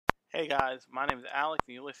Hey guys, my name is Alex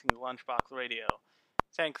and you're listening to Lunchbox Radio.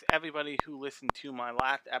 Thanks everybody who listened to my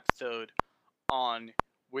last episode on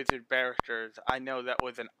Wizard Barristers. I know that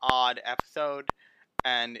was an odd episode,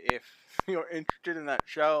 and if you're interested in that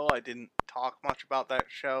show, I didn't talk much about that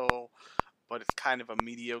show, but it's kind of a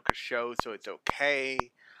mediocre show, so it's okay.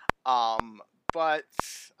 But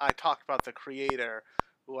I talked about the creator,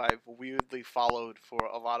 who I've weirdly followed for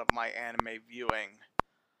a lot of my anime viewing.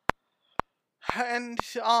 And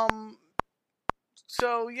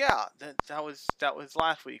so yeah, that was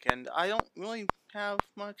last week, and I don't really have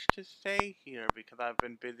much to say here because I've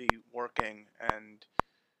been busy working, and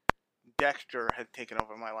Dexter has taken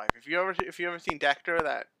over my life. If you ever seen Dexter,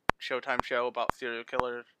 that Showtime show about serial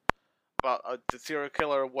killers, about the serial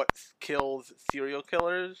killer, what kills serial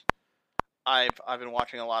killers, I've been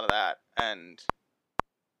watching a lot of that and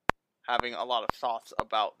having a lot of thoughts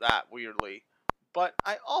about that weirdly. But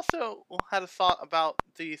I also had a thought about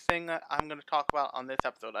the thing that I'm going to talk about on this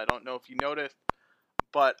episode. I don't know if you noticed,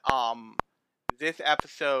 but this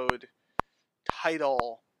episode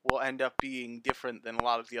title will end up being different than a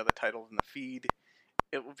lot of the other titles in the feed.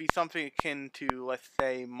 It will be something akin to, let's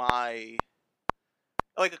say, my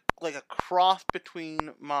like a cross between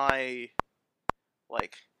my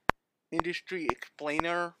industry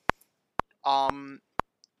explainer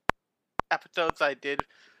episodes I did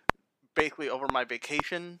basically over my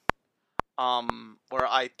vacation, where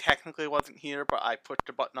I technically wasn't here, but I pushed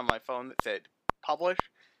a button on my phone that said publish,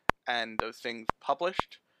 and those things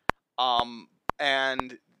published.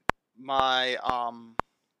 And my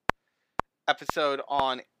episode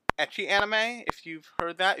on ecchi anime, if you've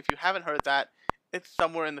heard that. If you haven't heard that, it's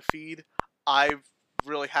somewhere in the feed. I'm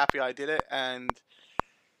really happy I did it, and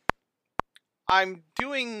I'm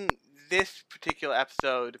doing this particular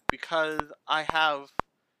episode because I have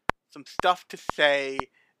some stuff to say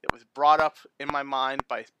that was brought up in my mind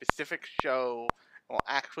by a specific show and will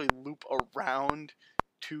actually loop around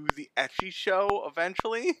to the ecchi show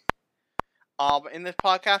eventually. In this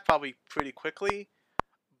podcast, probably pretty quickly.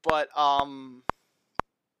 But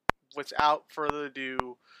without further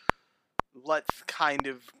ado, let's kind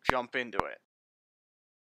of jump into it.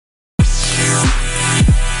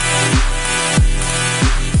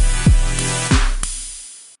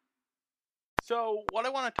 So, what I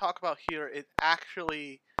want to talk about here is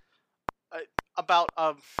actually about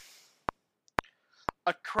a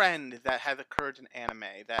trend that has occurred in anime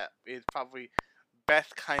that is probably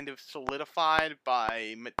best kind of solidified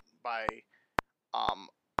by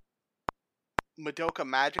Madoka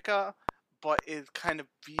Magica, but is kind of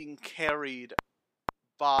being carried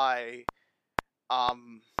by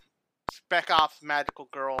Spec Ops Magical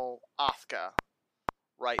Girl Asuka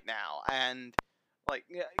right now. And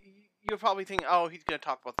you're probably thinking, oh, he's going to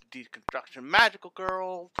talk about the deconstruction Magical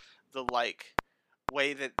Girl, the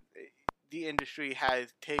way that the industry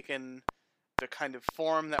has taken the kind of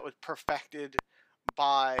form that was perfected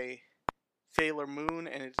by Sailor Moon,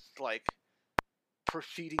 and it's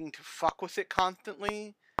proceeding to fuck with it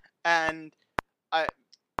constantly. And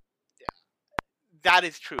that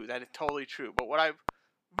is true. That is totally true. But what I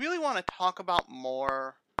really want to talk about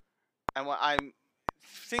more, and what I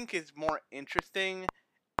think is more interesting,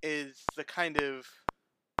 is the kind of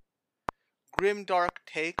grimdark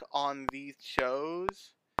take on these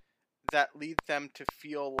shows that leads them to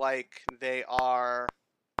feel like they are...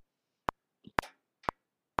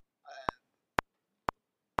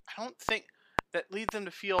 I don't think... that leads them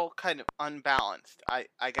to feel kind of unbalanced, I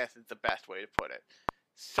guess is the best way to put it.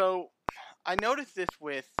 So, I noticed this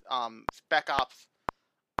with Spec Ops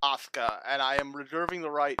Asuka, and I am reserving the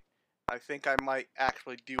right... I think I might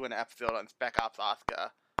actually do an episode on Spec Ops Asuka.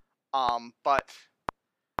 But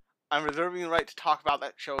I'm reserving the right to talk about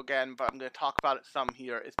that show again, but I'm going to talk about it some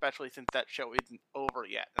here, especially since that show isn't over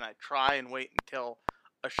yet, and I try and wait until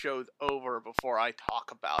a show's over before I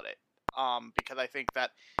talk about it, because I think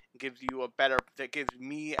that gives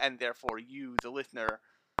me, and therefore you, the listener,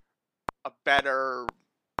 a better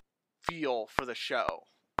feel for the show.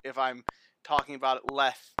 If I'm talking about it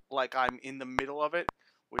less like I'm in the middle of it,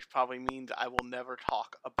 which probably means I will never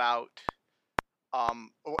talk about,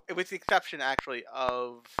 with the exception, actually,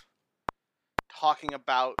 of talking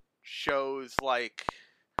about shows like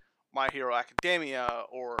My Hero Academia,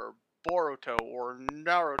 or Boruto, or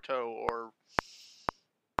Naruto, or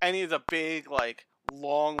any of the big,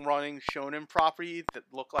 long-running shonen properties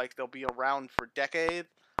that look like they'll be around for decades.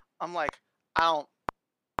 I'm not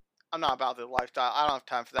about the lifestyle. I don't have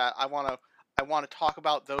time for that. I want to talk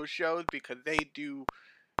about those shows because they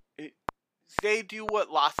do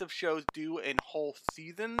what lots of shows do in whole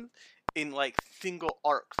seasons, in single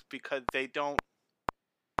arcs, because they don't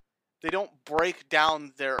break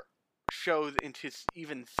down their shows into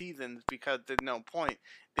even seasons because there's no point.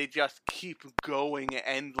 They just keep going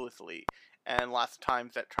endlessly, and lots of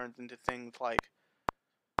times that turns into things like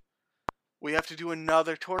we have to do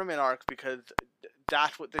another tournament arc because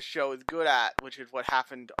that's what this show is good at, which is what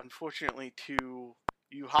happened, unfortunately, to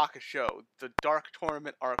Yu Hakusho. The Dark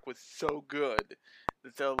Tournament arc was so good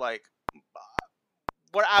that they're like,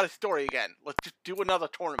 we're out of story again. Let's just do another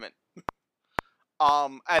tournament.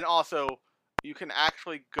 And also, you can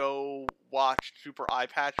actually go watch Super Eye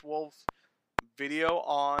Patch Wolf's video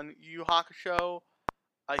on Yu Yu Hakusho.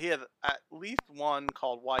 He has at least one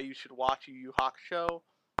called Why You Should Watch Yu Yu Hakusho,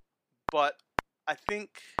 but I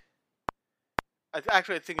think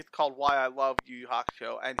it's called Why I Love Yu Yu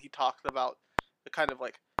Hakusho, and he talks about the kind of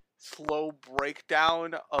like slow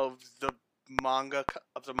breakdown of the manga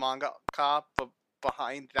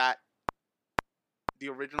behind that, the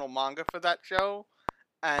original manga for that show,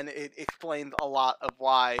 and it explains a lot of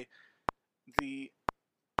why the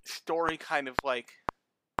story kind of like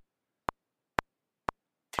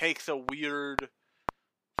takes a weird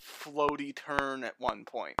floaty turn at one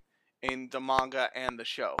point in the manga and the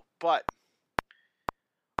show. But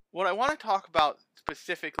what I want to talk about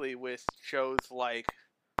specifically with shows like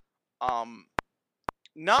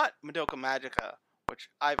not Madoka Magica, which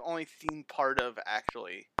I've only seen part of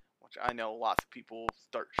actually, which I know lots of people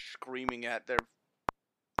start screaming at their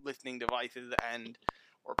listening devices and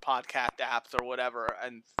or podcast apps or whatever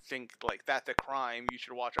and think like that's a crime, you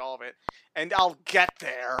should watch all of it. And I'll get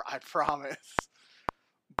there, I promise.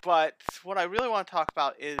 But what I really want to talk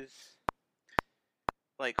about is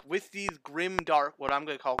like with these grimdark, what I'm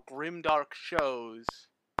going to call grimdark shows,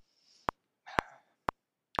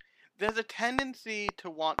 there's a tendency to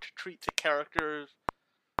want to treat the characters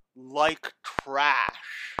like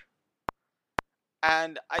trash.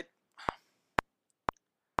 And I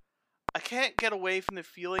can't get away from the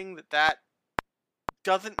feeling that that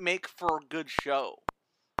doesn't make for a good show.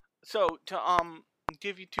 So, to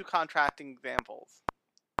give you two contrasting examples.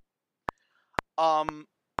 There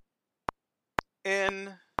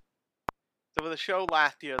was a show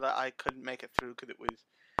last year that I couldn't make it through because it was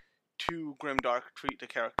too grimdark to treat the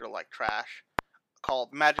character like trash,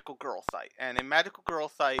 called Magical Girl Sight. And in Magical Girl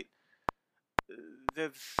Sight,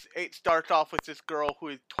 it starts off with this girl who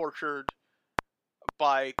is tortured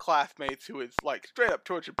by classmates, who is like straight up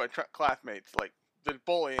tortured by classmates. Like there's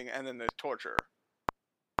bullying and then there's torture.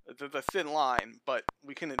 There's a thin line, but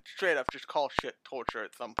we can straight up just call shit torture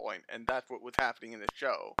at some point, and that's what was happening in the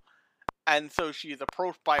show. And so she's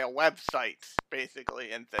approached by a website,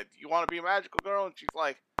 basically, and said, "You want to be a magical girl?" And she's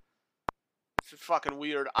like, "This is fucking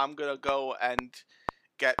weird. I'm gonna go and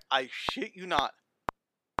get, I shit you not,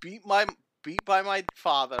 beat by my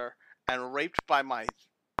father and raped by my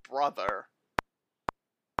brother,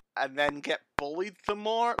 and then get bullied some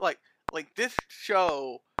more." Like this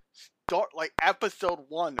show like episode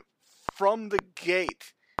 1 from the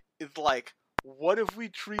gate is like, what if we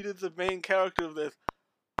treated the main character of this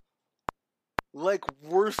like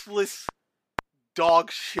worthless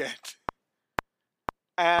dog shit?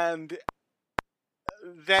 And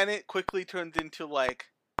then it quickly turns into like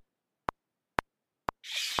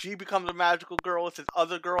she becomes a magical girl with this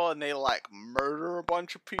other girl, and they like murder a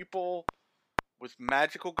bunch of people with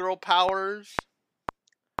magical girl powers.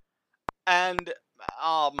 And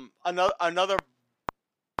another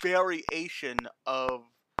variation of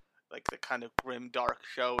like the kind of grim dark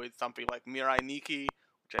show is something like Mirai Nikki,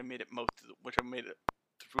 which I made it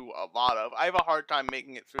through a lot of. I have a hard time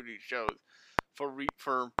making it through these shows for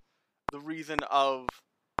the reason of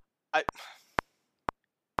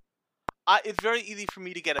it's very easy for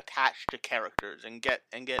me to get attached to characters and get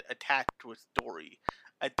attached to a story.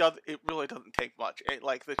 It really doesn't take much.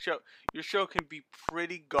 Your show can be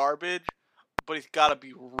pretty garbage, but it's gotta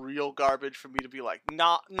be real garbage for me to be like,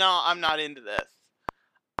 no, I'm not into this.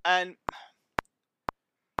 And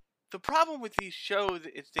the problem with these shows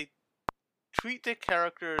is they treat the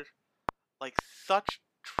characters like such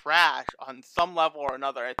trash on some level or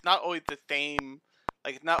another. It's not always the same.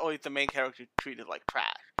 Like, it's not always the main character treated like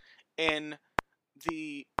trash. In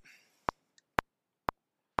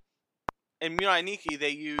Mirai Nikki,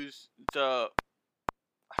 they use I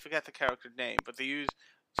forget the character's name, but they use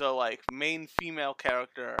the like main female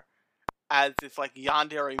character as this like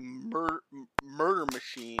yandere murder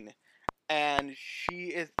machine, and she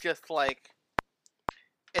is just like,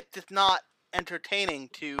 it's just not entertaining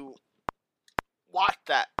to watch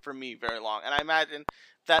that for me very long. And I imagine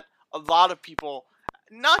that a lot of people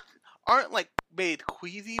aren't like made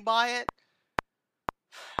queasy by it.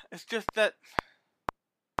 It's just that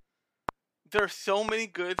there are so many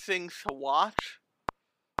good things to watch.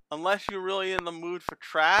 Unless you're really in the mood for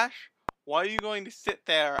trash, Why are you going to sit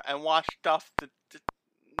there and watch stuff that's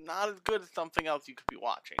not as good as something else you could be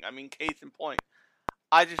watching? I mean, case in point,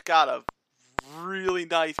 I just got a really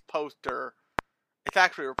nice poster. It's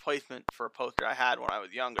actually a replacement for a poster I had when I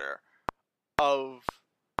was younger of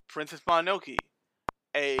Princess Mononoke,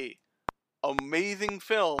 a amazing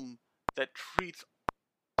film that treats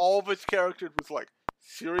all of its characters with like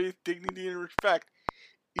serious dignity and respect,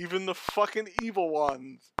 even the fucking evil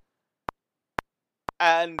ones.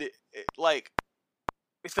 And like,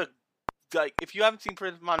 it's a like if you haven't seen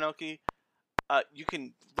Princess Mononoke, you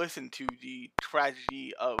can listen to the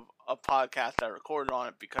tragedy of a podcast I recorded on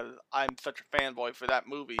it because I'm such a fanboy for that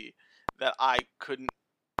movie that I couldn't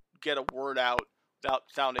get a word out without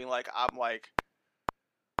sounding like I'm like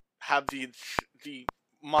have the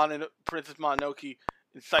Princess Mononoke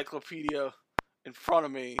encyclopedia in front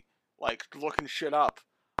of me, like looking shit up.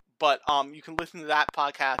 But you can listen to that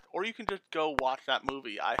podcast, or you can just go watch that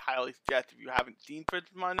movie. I highly suggest if you haven't seen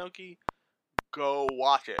Princess Mononoke, go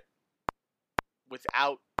watch it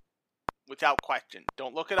without question.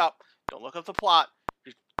 Don't look it up. Don't look up the plot.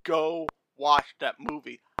 Just go watch that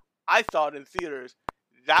movie. I saw it in theaters.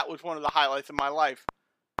 That was one of the highlights of my life.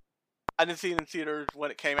 I didn't see it in theaters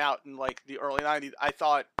when it came out in like the early 90s. I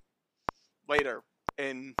saw it later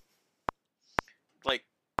in like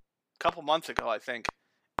a couple months ago, I think,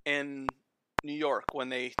 in New York when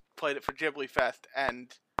they played it for Ghibli Fest,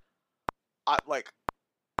 and I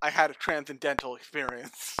had a transcendental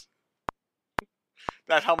experience.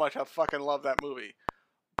 That's how much I fucking love that movie.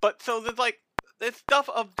 But so there's stuff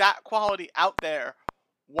of that quality out there.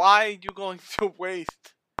 Why are you going to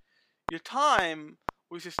waste your time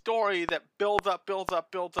with a story that builds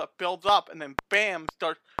up, and then bam,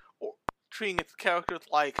 starts treating its characters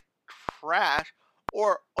like trash,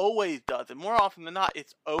 or always does. And more often than not,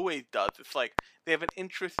 it's always does. It's like they have an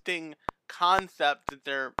interesting concept that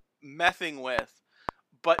they're messing with,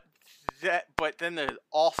 but then there's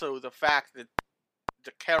also the fact that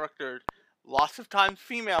the characters, lots of times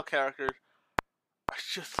female characters, are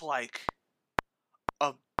just like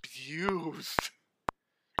abused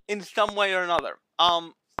in some way or another.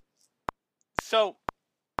 So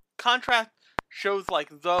contrast shows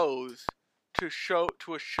like those to a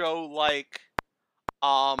show like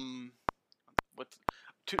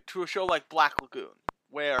to a show like Black Lagoon,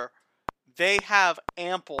 where they have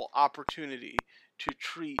ample opportunity to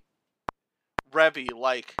treat Revy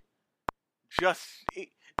like just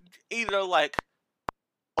either like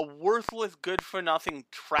a worthless, good for nothing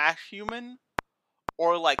trash human,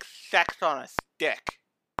 or like sex on a stick.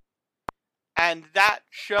 And that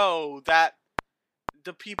show, that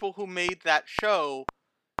the people who made that show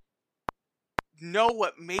know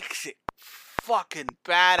what makes it fucking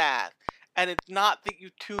badass. And it's not that you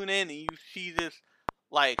tune in and you see this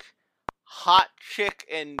like hot chick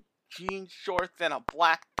in jean shorts and a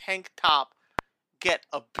black tank top get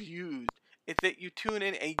abused. It's that you tune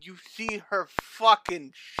in and you see her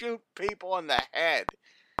fucking shoot people in the head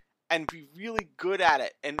and be really good at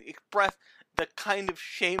it and express the kind of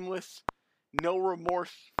shameless, no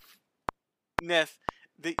remorseness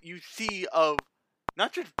that you see of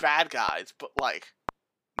not just bad guys, but like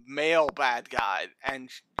male bad guys. And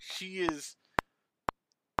she is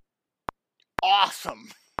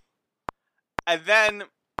awesome. And then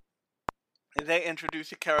they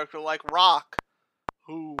introduce a character like Rock,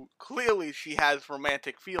 who clearly she has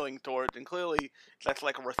romantic feeling towards, and clearly that's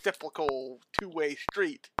like a reciprocal two-way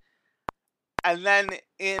street. And then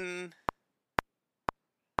in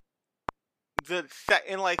the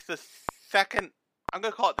second, I'm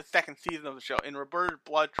gonna call it the second season of the show, in Reverted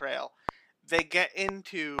Blood Trail, they get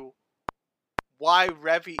into why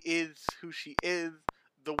Revy is who she is,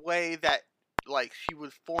 the way that like she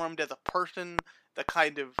was formed as a person, the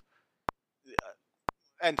kind of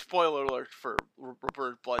and spoiler alert for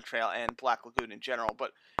Reverted Blood Trail and Black Lagoon in general,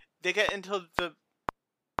 but they get into the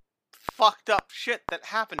fucked up shit that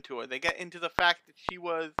happened to her. They get into the fact that she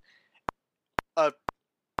was a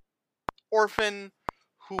orphan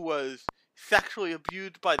who was sexually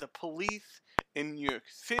abused by the police in New York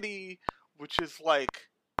City, which is like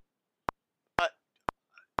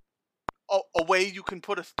a way you can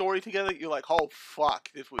put a story together. You're like, oh fuck,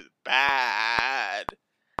 this was bad.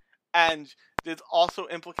 And there's also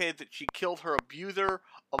implicated that she killed her abuser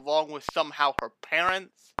along with somehow her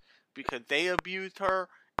parents because they abused her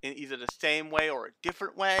in either the same way or a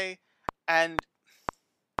different way.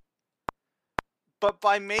 But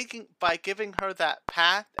by giving her that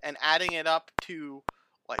path and adding it up to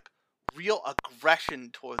like real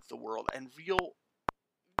aggression towards the world and real,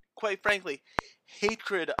 quite frankly,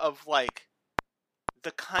 hatred of like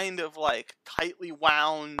the kind of like tightly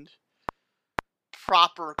wound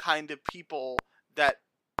proper kind of people that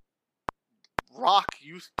Rock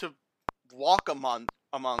used to walk amongst,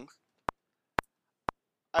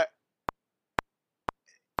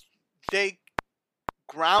 they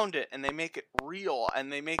ground it and they make it real,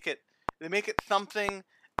 and they make it something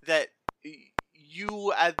that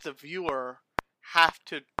you as the viewer have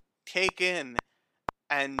to take in,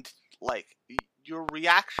 and like your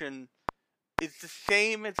reaction is the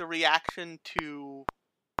same as a reaction to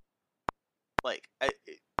like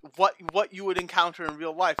what you would encounter in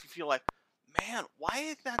real life. You feel like, man, why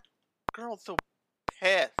is that girl so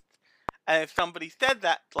pissed? And if somebody said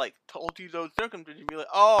that, like told you those circumstances, you'd be like,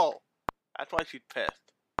 oh, that's why she's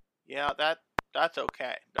pissed. Yeah, that's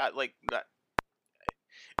okay. That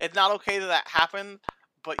it's not okay that happened,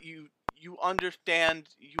 but you understand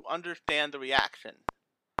the reaction,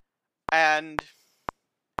 and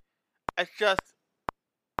it's just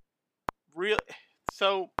real.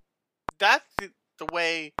 So that's the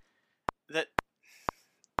way that,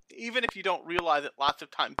 even if you don't realize it, lots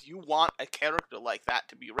of times you want a character like that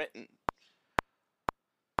to be written.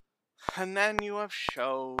 And then you have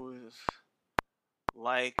shows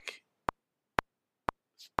like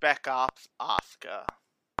Spec Ops Asuka.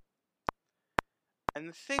 And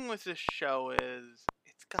the thing with this show is,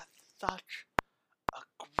 it's got such a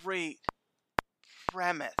great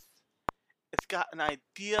premise. It's got an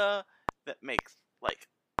idea that makes, like,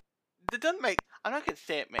 it doesn't make, I'm not going to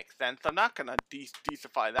say it makes sense, I'm not going to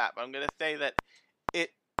decify that, but I'm going to say that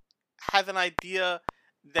it has an idea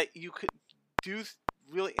that you could do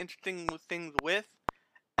really interesting things with,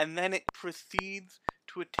 and then it proceeds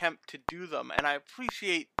to attempt to do them, and I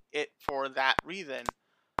appreciate it for that reason.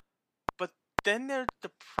 But then there's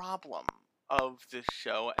the problem of this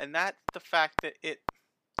show, and that's the fact that it's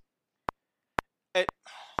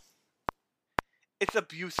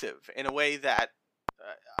abusive in a way that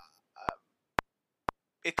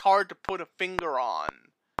it's hard to put a finger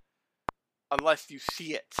on unless you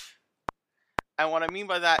see it. And what I mean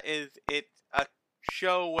by that is, it's a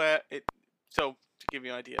show where so to give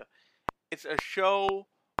you an idea, it's a show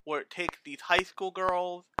where it takes these high school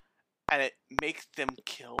girls and it makes them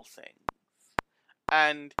kill things.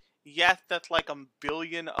 And yes, that's like a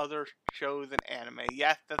billion other shows in anime.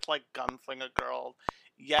 Yes, that's like Gunslinger Girls.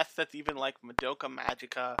 Yes, that's even like Madoka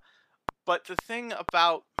Magica. But the thing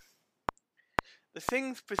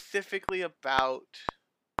specifically about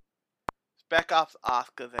Spec Ops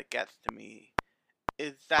Asuka that gets to me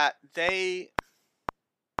is that they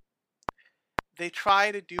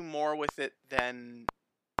try to do more with it than,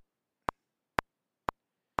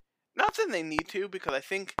 not that they need to, because I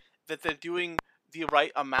think that they're doing the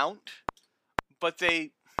right amount, but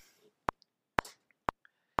they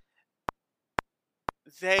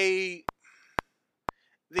take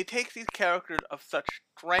these characters of such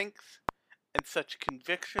strength and such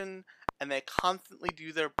conviction, and they constantly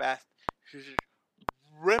do their best to just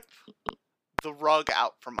rip the rug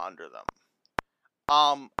out from under them.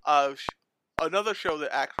 Another show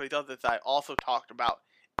that actually does this, I also talked about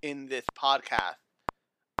in this podcast,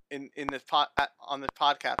 on this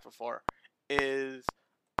podcast before, is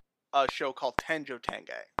a show called Tenjo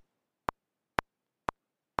Tenge.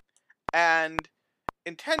 And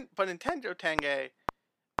in Tenjo Tenge,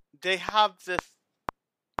 they have this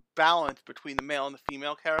balance between the male and the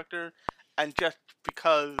female character, and just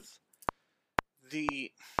because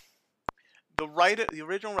the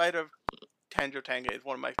original writer of Tenjo Tenge is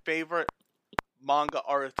one of my favorite manga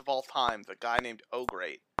artists of all time, a guy named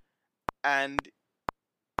Ogreat. And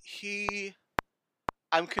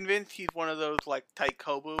I'm convinced he's one of those like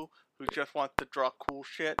Taikobu who just wants to draw cool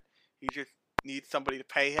shit. He just needs somebody to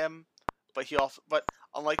pay him. But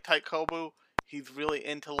unlike Taikobu, he's really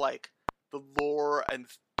into like the lore and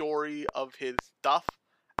story of his stuff.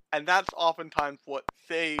 And that's oftentimes what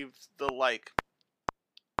saves the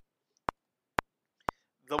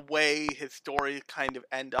way his stories kind of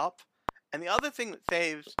end up. And the other thing that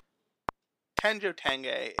saves Tenjo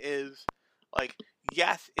Tenge is, like,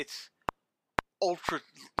 yes, it's ultra,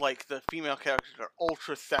 like, the female characters are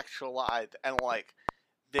ultra sexualized, and, like,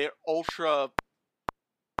 they're ultra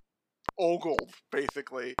ogled,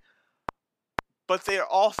 basically. But they're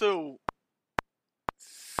also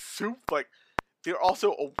they're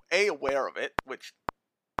also aware of it, which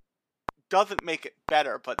doesn't make it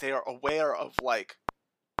better, but they are aware of, like,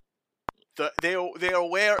 they're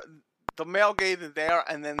aware the male gaze is there,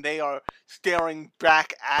 and then they are staring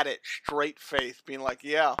back at it straight face, being like,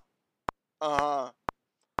 yeah,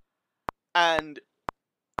 and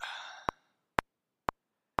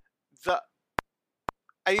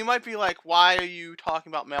you might be like, why are you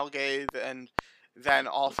talking about male gaze and then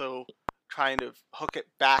also trying to hook it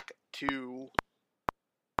back to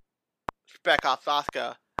Spec Ops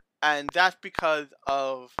Asuka, and that's because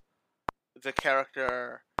of the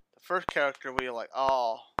first character where you're like,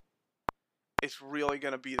 oh, it's really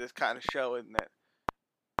gonna be this kind of show, isn't it?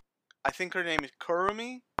 I think her name is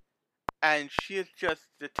Kurumi, and she is just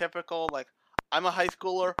the typical, like, I'm a high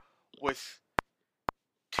schooler with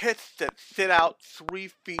tits that sit out 3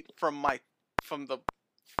 feet from my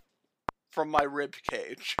rib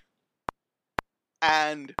cage,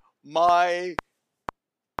 and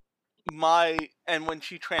and when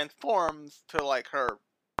she transforms to like her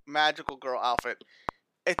magical girl outfit,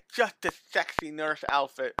 it's just a sexy nurse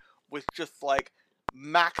outfit with just like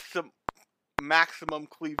maximum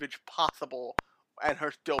cleavage possible, and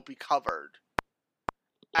her still be covered.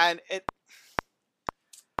 And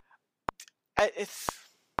it's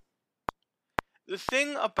the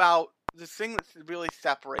thing that really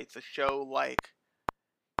separates a show like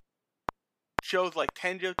shows like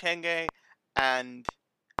Tenjo Tenge and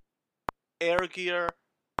Air Gear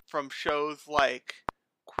from shows like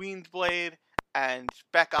Queensblade and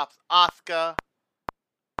Spec Ops Asuka,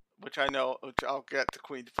 which I'll get to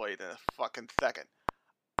Queensblade in a fucking second,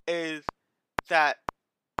 is that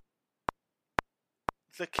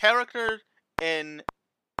the characters in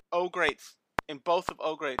both of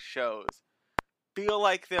O-Great's shows feel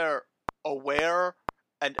like they're aware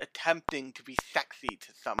and attempting to be sexy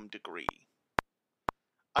to some degree.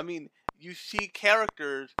 I mean, you see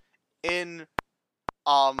characters in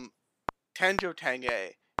Tenjo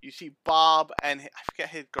Tenge. You see Bob and I forget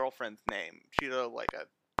his girlfriend's name. She's like a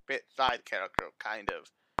bit side character, kind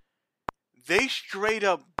of. They straight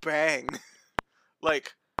up bang.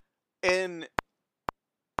 Like in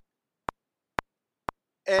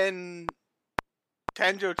Tenjo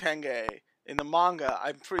Tenge in the manga,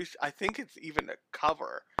 I think it's even a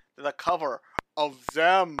cover. There's a cover of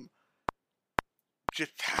them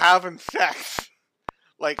just having sex,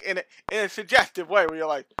 like in a suggestive way, where you're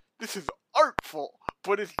like, this is artful,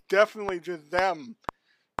 but it's definitely just them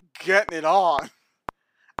getting it on,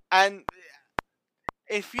 and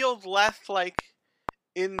it feels less like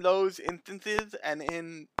in those instances and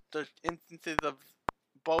in the instances of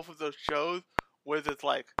both of those shows where there's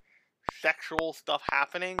like sexual stuff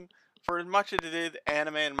happening. For as much as it is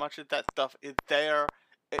anime and much of that stuff is there,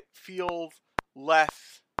 it feels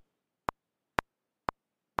less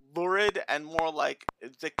lurid and more like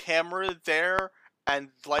the camera is there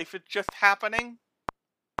and life is just happening.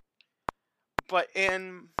 But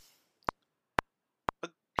in a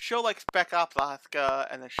show like Spec Ops Asuka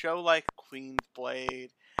and a show like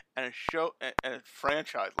Queensblade and a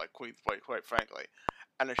franchise like Queensblade, quite frankly,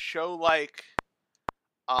 and a show like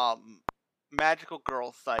Magical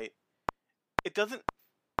Girl Site, it doesn't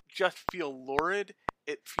just feel lurid,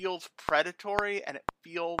 it feels predatory, and it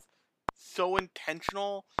feels so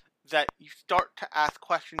intentional that you start to ask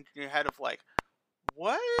questions in your head of like,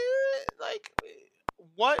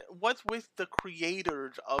 what's with the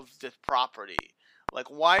creators of this property?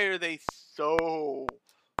 Like, why are they so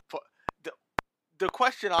the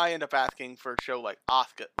question I end up asking for a show like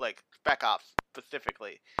Asuka, like Spec Ops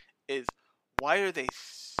specifically, is why do they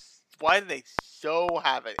so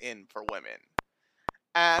have it in for women?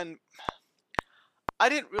 And I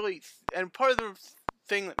didn't really, and part of the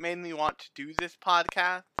thing that made me want to do this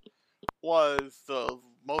podcast was the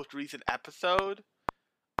most recent episode,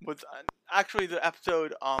 was actually the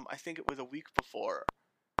episode, I think it was a week before,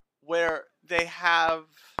 where they have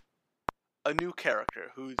a new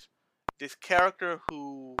character who's this character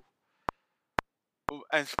who,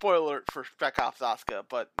 and spoiler alert for Spec Ops Asuka,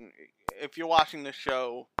 but if you're watching this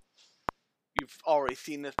show, you've already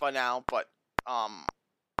seen this by now, but,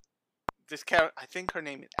 this character, I think her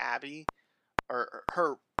name is Abby, or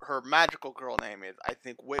her magical girl name is, I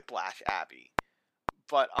think, Whiplash Abby,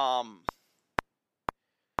 but,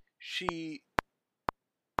 she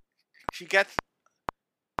gets,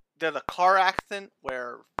 there's a car accident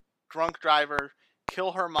where drunk drivers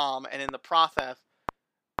kill her mom, and in the process,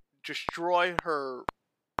 destroy her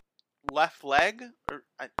left leg, or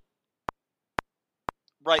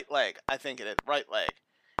right leg, I think it is, right leg.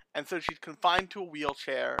 And so she's confined to a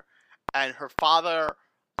wheelchair, and her father,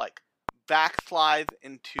 like, backslides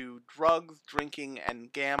into drugs, drinking,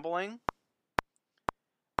 and gambling.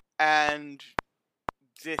 And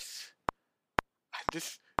this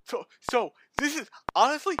this is,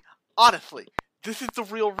 honestly, this is the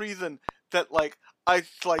real reason that, like,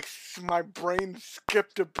 my brain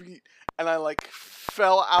skipped a beat, and I, like,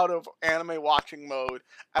 fell out of anime watching mode,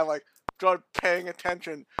 and, like, started paying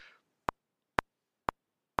attention,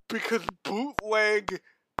 because bootleg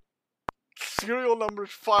serial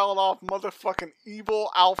numbers filed off motherfucking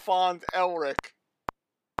evil Alphonse Elric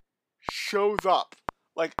shows up.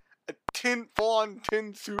 Like, full-on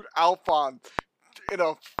tin suit Alphonse in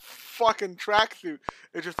a fucking tracksuit.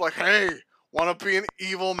 It's just like, hey, wanna be an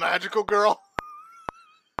evil magical girl?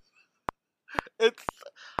 It's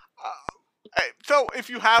so if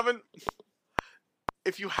you haven't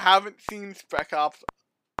seen Spec Ops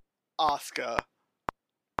Asuka,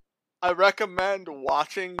 I recommend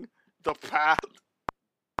watching the past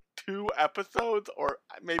 2 episodes, or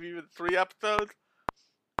maybe even 3 episodes,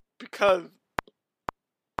 because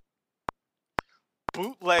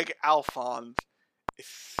bootleg Alphonse is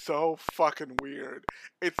so fucking weird.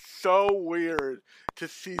 It's so weird to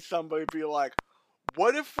see somebody be like,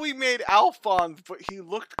 what if we made Alphonse, but he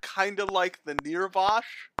looked kinda like the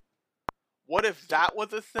Nirvash? What if that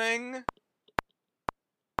was a thing?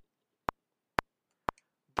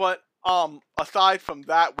 But, aside from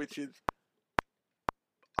that, which is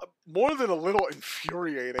more than a little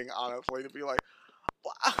infuriating, honestly, to be like,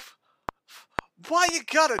 why you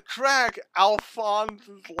gotta drag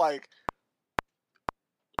Alphonse's, like,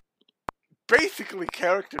 basically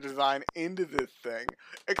character design into this thing?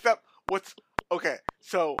 Except, okay,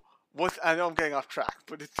 so, I know I'm getting off track,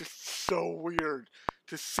 but it's just so weird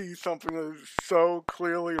to see something that is so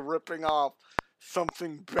clearly ripping off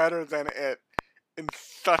something better than it in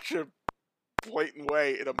such a blatant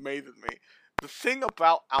way. It amazes me. The thing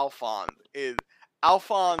about Alphonse is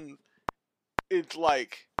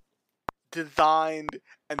like designed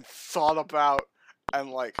and thought about, and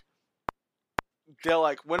like they're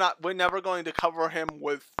like, we're never going to cover him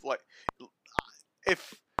with, like,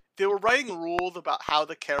 if they were writing rules about how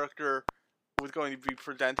the character was going to be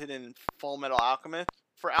presented in Full Metal Alchemist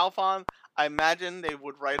for Alphonse, I imagine they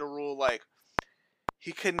would write a rule like,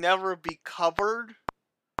 he can never be covered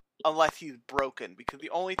unless he's broken, because the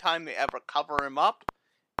only time they ever cover him up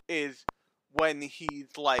is when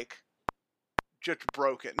he's, like, just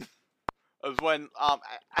broken. Is when,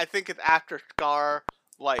 I think it's after Scar,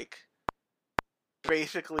 like,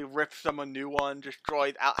 basically rips them a new one,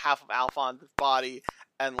 destroyed half of Alphonse's body,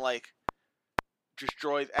 and, like,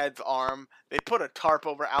 destroys Ed's arm. They put a tarp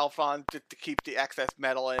over Alphonse just to keep the excess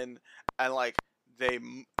metal in, and, like,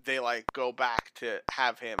 they like, go back to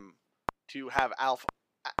have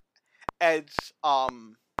Ed's,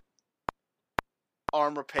 arm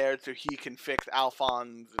repaired so he can fix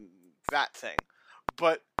Alphonse and that thing.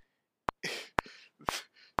 But,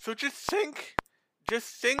 so just think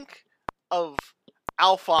of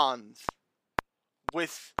Alphonse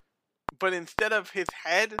but instead of his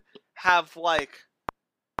head, have, like,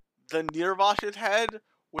 the Nirvash's head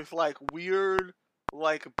with, like, weird,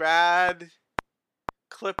 like, bad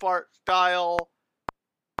clip art style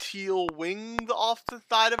teal wings off the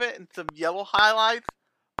side of it and some yellow highlights,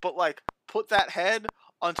 but, like, put that head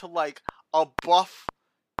onto, like, a buff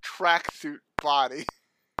tracksuit body.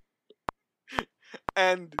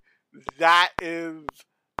 And that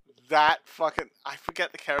fucking, I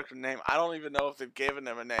forget the character name. I don't even know if they've given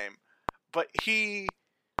him a name. But he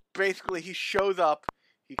shows up,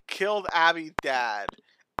 he killed Abby's dad,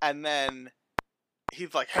 and then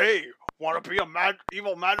he's like, hey, wanna be a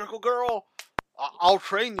evil magical girl? I'll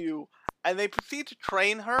train you. And they proceed to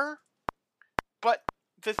train her. But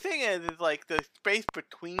the thing is like, the space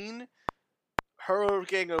between her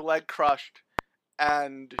getting her leg crushed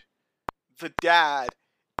and the dad,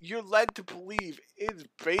 you're led to believe is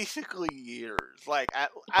basically years. Like,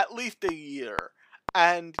 at least a year.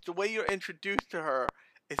 And the way you're introduced to her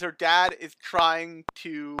is her dad is trying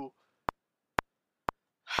to...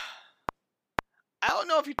 I don't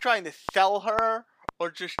know if he's trying to sell her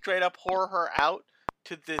or just straight up whore her out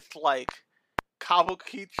to this, like,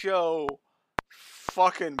 Kabukicho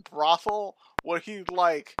fucking brothel where he's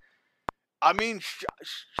like, I mean,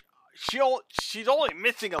 she's only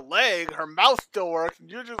missing a leg, her mouth still works, and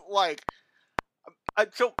you're just like...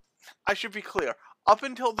 So, I should be clear. Up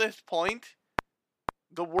until this point,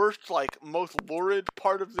 the worst, like, most lurid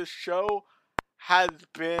part of this show has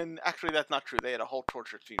been... Actually, that's not true. They had a whole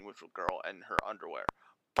torture scene with a girl and her underwear.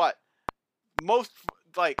 But most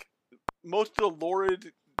of the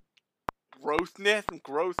lurid grossness and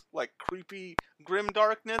gross, like, creepy, grim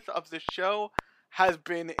darkness of this show has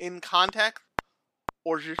been in context,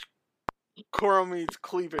 or just Kuromi's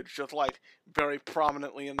cleavage just, like, very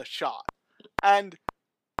prominently in the shot. And,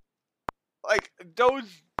 like,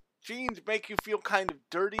 those scenes make you feel kind of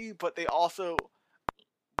dirty, but they also...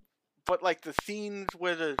 But, like, the scenes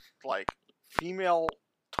where there's, like, female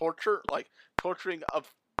torture, like, torturing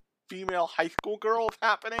of female high school girls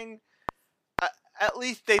happening, at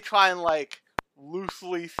least they try and, like,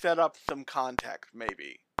 loosely set up some context,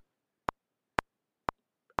 maybe.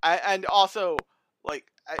 And also, like,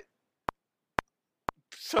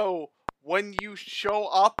 so when you show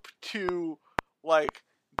up to, like,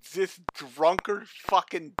 this drunkard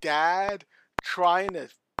fucking dad trying to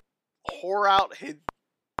whore out his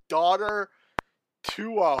daughter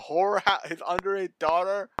to a his underage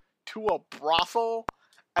daughter to a brothel,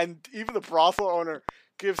 and even the brothel owner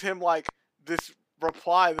gives him, like, this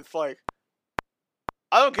reply that's like,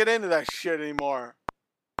 I don't get into that shit anymore.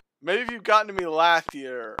 Maybe if you've gotten to me last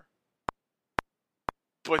year.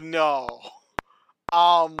 But no.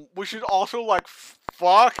 We should also, like,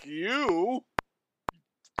 fuck you.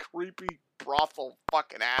 Creepy brothel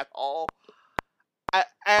fucking asshole.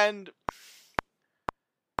 And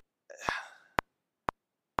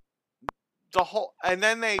and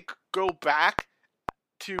then they go back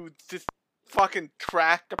to this fucking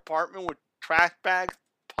trash apartment with trash bags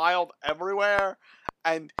piled everywhere,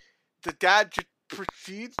 and the dad just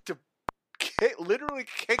proceeds to literally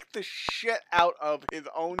kick the shit out of his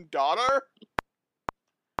own daughter.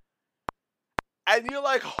 And you're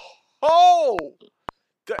like, oh!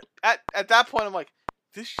 At that point, I'm like,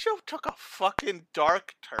 this show took a fucking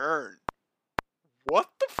dark turn. What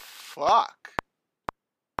the fuck?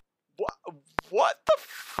 What the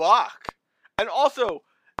fuck? And also,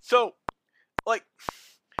 so, like,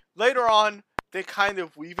 later on, they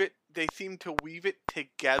seem to weave it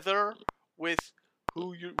together with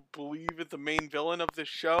who you believe is the main villain of the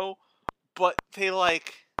show, but they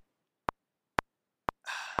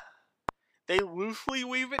loosely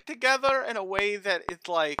weave it together in a way that it's,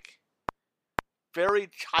 like, very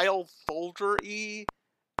child soldier-y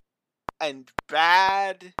and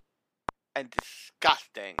bad and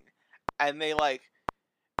disgusting. And they, like,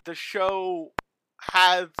 the show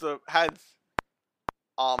has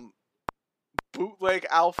bootleg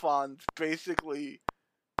Alphonse basically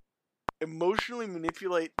emotionally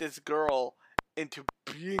manipulate this girl into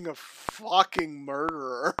being a fucking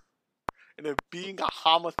murderer and being a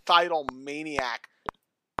homicidal maniac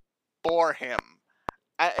for him.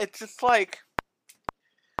 It's just like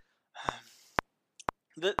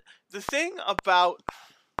the thing about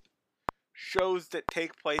shows that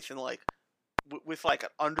take place in, like, with like an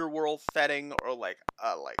underworld setting, or like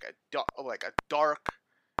a dark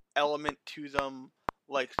element to them,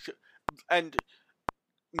 like, and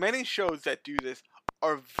many shows that do this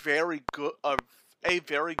are very good,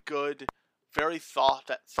 very sought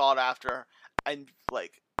after, and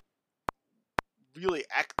like really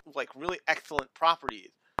excellent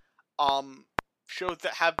properties. Shows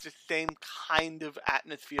that have the same kind of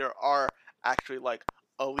atmosphere are actually, like,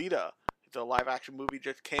 Alita. The live action movie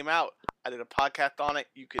just came out. I did a podcast on it.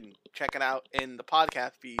 You can check it out in the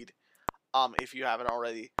podcast feed, if you haven't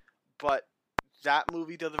already. But that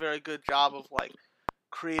movie does a very good job of, like,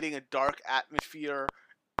 creating a dark atmosphere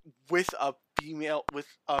with a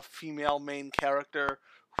female main character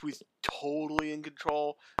who is totally in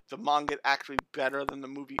control. The manga is actually better than the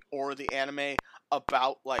movie or the anime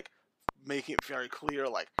about, like, making it very clear,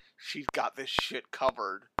 like, she's got this shit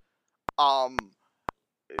covered.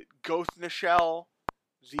 Ghost in the Shell,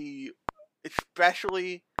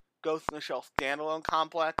 especially Ghost in the Shell standalone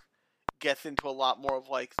complex, gets into a lot more of,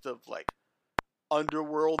 like, the, like,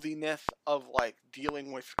 underworldiness of, like,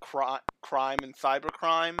 dealing with crime and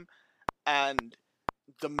cybercrime, and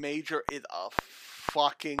the Major is a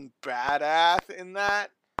fucking badass in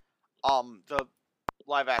that. The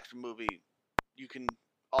live action movie, you can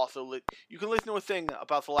also you can listen to a thing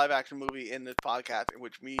about the live action movie in this podcast, in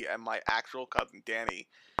which me and my actual cousin Danny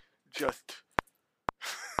just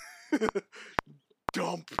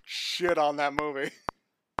dump shit on that movie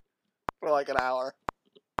for like an hour.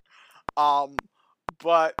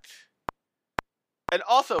 But, and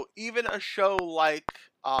also, even a show like,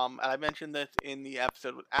 and I mentioned this in the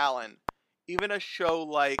episode with Alan, even a show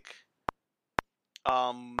like,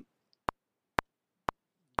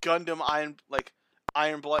 Gundam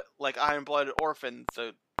Iron Blooded Orphans,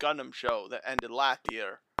 the Gundam show that ended last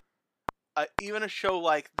year. Even a show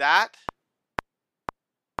like that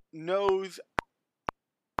knows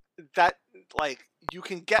that, like, you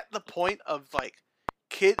can get the point of, like,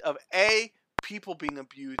 A, people being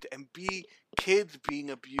abused, and B, kids being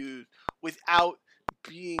abused, without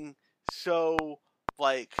being so,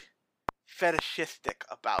 like, fetishistic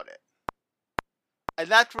about it. And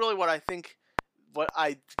that's really what I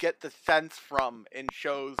get the sense from in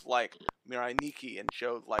shows like Mirai Nikki, and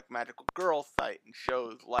shows like Magical Girl Site, and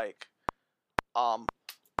shows like, what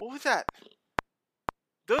was that?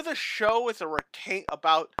 There was a show with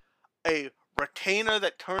about a retainer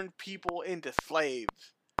that turned people into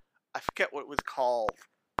slaves. I forget what it was called.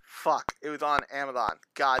 Fuck, it was on Amazon.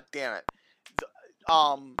 God damn it.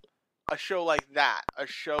 A show like that. A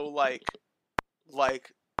show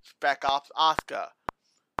like Spec Ops Asuka.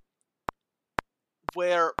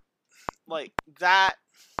 where like that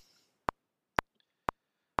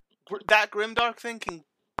grimdark thing can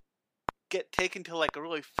get taken to like a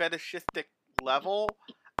really fetishistic level,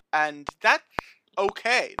 and that's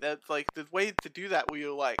okay. That's like there's ways to do that where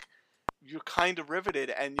you're kind of riveted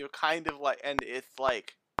and you're kind of like, and it's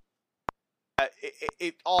like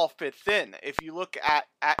it all fits in. If you look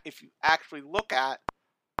if you actually look at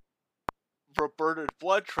Roberta's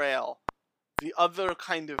blood trail, the other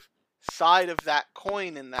kind of side of that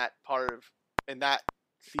coin in that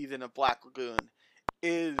season of Black Lagoon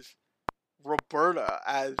is Roberta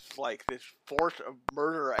as like this force of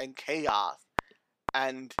murder and chaos,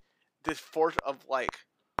 and this force of like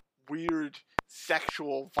weird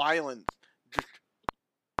sexual violence just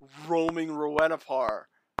roaming Rowena-Par,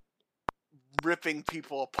 ripping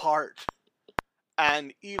people apart.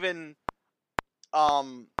 And even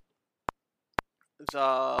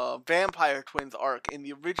the Vampire Twins arc in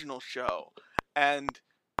the original show, and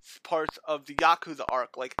parts of the Yakuza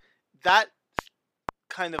arc, like that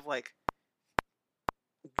kind of like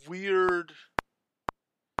weird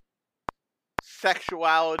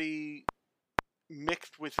sexuality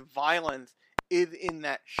mixed with violence is in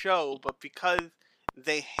that show, but because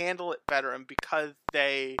they handle it better and because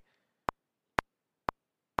they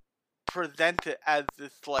present it as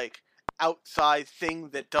this like outside thing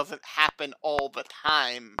that doesn't happen all the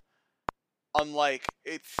time, unlike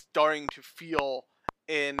it's starting to feel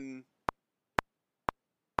in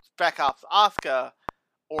Spec Ops Asuka,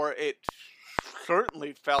 or it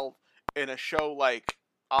certainly felt in a show like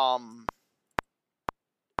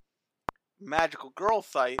Magical Girl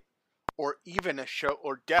Site, or even a show,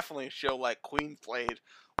 or definitely a show like Queensblade,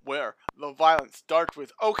 where the violence starts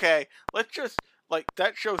with, okay, let's just, like,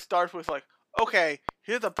 that show starts with, like, okay,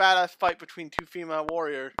 here's a badass fight between two female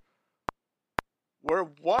warriors, where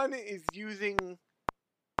one is using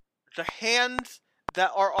the hands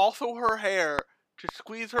that are also her hair to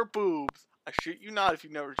squeeze her boobs, I shit you not if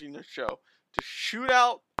you've never seen this show, to shoot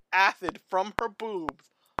out acid from her boobs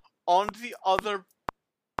onto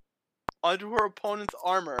her opponent's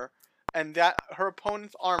armor, and that her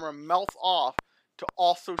opponent's armor melts off to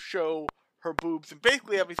also show her boobs and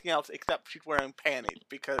basically everything else except she's wearing panties,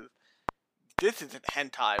 because this isn't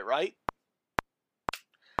hentai, right?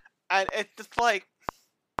 And it's just like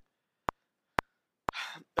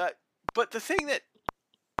but the thing that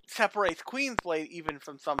separates Queensblade even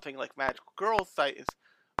from something like Magical Girl Site is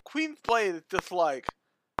Queensblade is just like,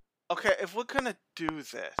 okay, if we're gonna do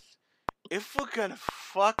this, if we're gonna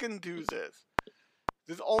fucking do this,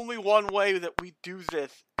 there's only one way that we do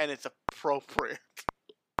this, and it's appropriate.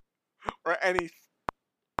 Or any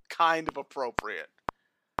kind of appropriate.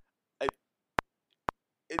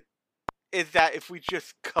 Is that if we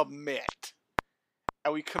just commit.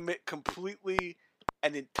 And we commit completely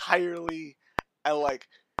and entirely, and like,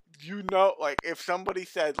 you know, like, if somebody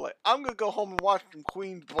said, like, I'm gonna go home and watch some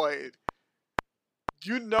Queensblade,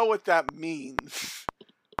 you know what that means.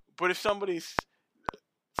 But if somebody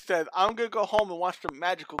says, I'm gonna go home and watch some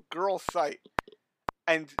Magical Girl Site,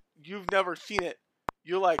 and you've never seen it,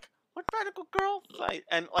 you're like, what Magical Girl Site?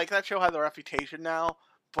 And like, that show has a reputation now,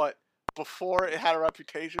 but before it had a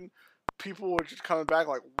reputation, people were just coming back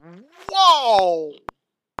like, whoa!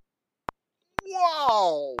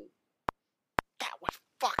 Whoa! That was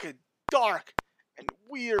fucking dark and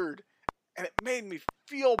weird, and it made me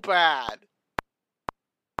feel bad.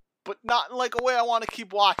 But not in like a way I want to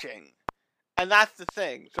keep watching. And that's the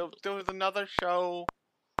thing. So there was another show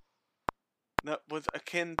that was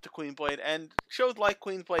akin to Queensblade, and shows like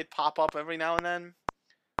Queensblade pop up every now and then,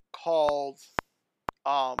 called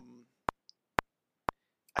I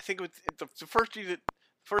think it was the first season.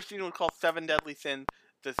 First season was called Seven Deadly Sins.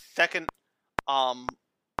 The second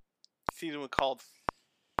season was called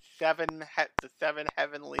the Seven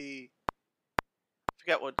Heavenly. I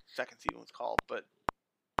forget what the second season was called, but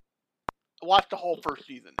I watched the whole first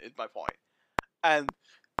season. Is my point. And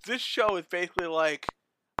this show is basically like,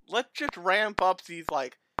 let's just ramp up these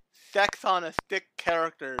like sex on a stick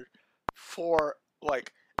characters for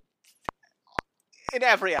like in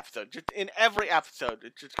every episode. Just in every episode,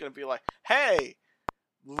 it's just gonna be like, hey,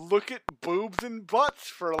 look at boobs and butts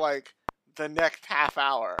for like the next half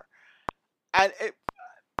hour, and it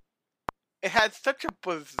had such a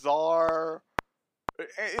bizarre,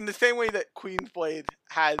 in the same way that Queensblade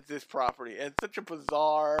has this property, and such a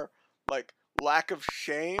bizarre like lack of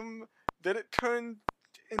shame that it turned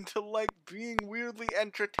into like being weirdly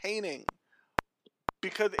entertaining,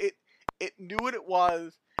 because it knew what it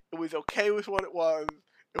was. It was okay with what it was.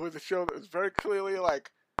 It was a show that was very clearly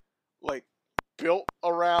like built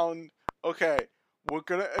around, okay, we're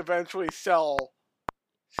gonna eventually sell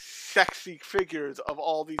sexy figures of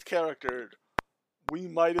all these characters, we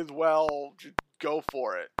might as well just go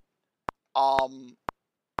for it.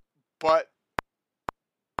 But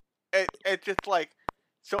it just like,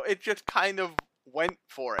 so it just kind of went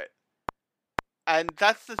for it. And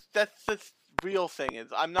that's the real thing is,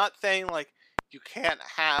 I'm not saying like you can't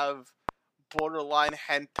have borderline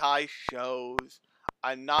hentai shows.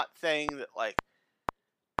 I'm not saying that like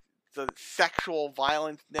the sexual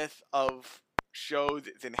violenceness of shows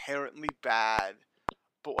is inherently bad.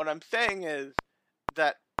 But what I'm saying is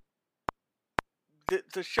that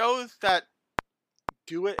the shows that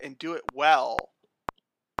do it and do it well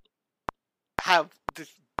have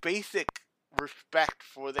this basic respect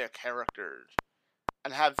for their characters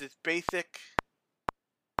and have this basic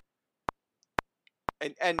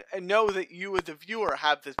and know that you as a viewer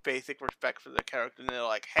have this basic respect for the character, and they're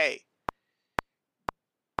like, hey,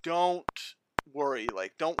 don't worry,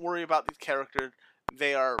 like, don't worry about these characters.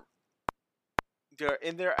 They're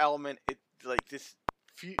in their element. It's like this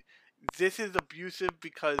is abusive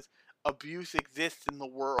because abuse exists in the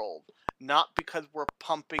world, not because we're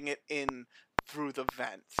pumping it in through the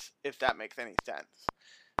vents, if that makes any sense.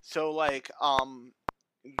 So like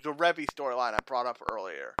the Revy storyline I brought up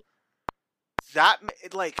earlier, that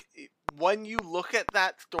like when you look at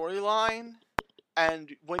that storyline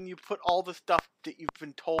and when you put all the stuff that you've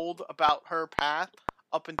been told about her path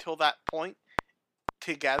up until that point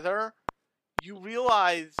together, you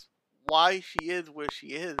realize why she is where she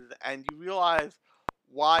is, and you realize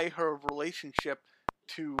why her relationship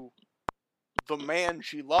to the man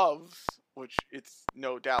she loves, which it's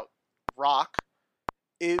no doubt Rock,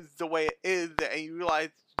 is the way it is, and you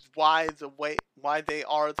realize why they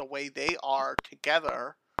are the way they are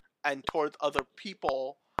together and towards other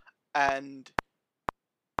people, and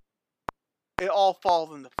it all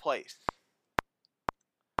falls into place.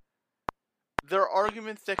 There are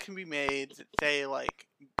arguments that can be made that say, like,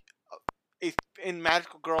 in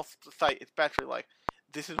Magical Girl site especially, like,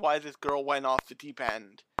 this is why this girl went off the deep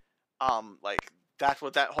end. Like, that's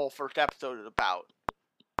what that whole first episode is about.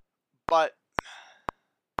 But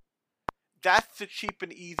that's the cheap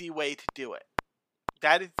and easy way to do it.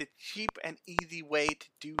 That is the cheap and easy way to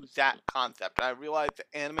do that concept. And I realize that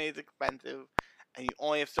anime is expensive, and you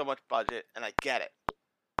only have so much budget, and I get it.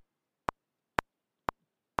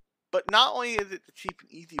 But not only is it the cheap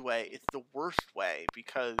and easy way, it's the worst way,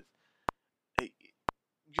 because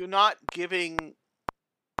you're not giving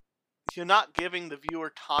the viewer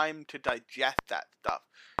time to digest that stuff.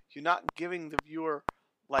 You're not giving the viewer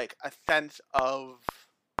like a sense of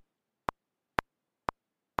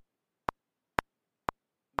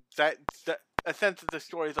a sense of the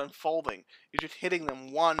story's unfolding. You're just hitting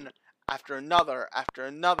them one after another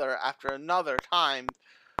time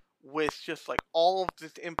with just like all of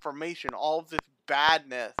this information, all of this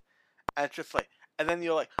badness, and it's just like, and then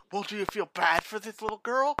you're like, well, do you feel bad for this little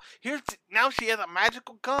girl? Now she has a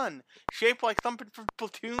magical gun shaped like something from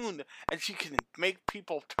Platoon, and she can make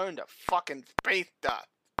people turn to fucking space dust.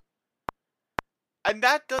 And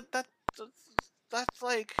that's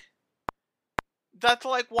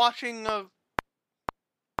like watching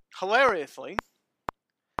hilariously,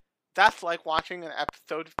 that's like watching an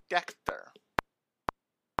episode of Dexter.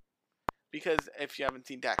 Because if you haven't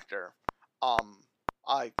seen Dexter,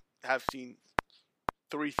 I have seen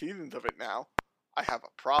 3 seasons of it now. I have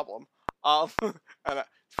a problem. And the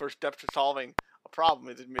first step to solving a problem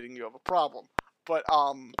is admitting you have a problem. But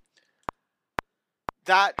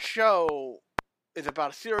that show is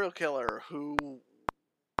about a serial killer who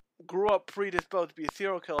grew up predisposed to be a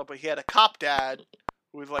serial killer, but he had a cop dad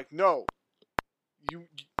who was like, no, you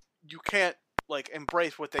can't like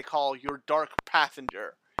embrace what they call your dark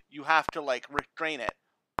passenger. You have to like restrain it,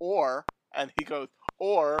 and he goes,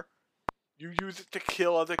 or you use it to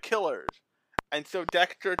kill other killers. And so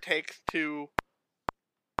Dexter takes to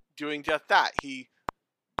doing just that. He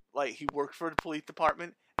works for the police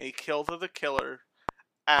department and he kills other killers,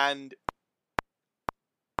 and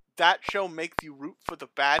that show makes you root for the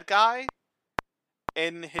bad guy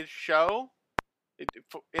in his show,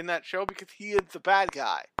 in that show, because he is the bad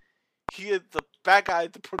guy. He is the bad guy,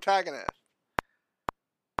 the protagonist.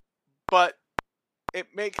 But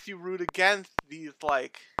it makes you root against these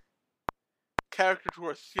like characters who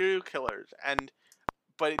are serial killers,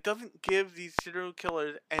 but it doesn't give these serial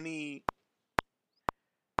killers any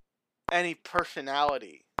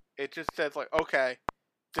personality. It just says like, okay,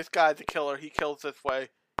 this guy's a killer, he kills this way,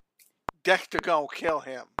 Dexter gonna kill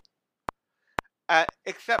him.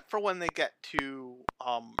 Except for when they get to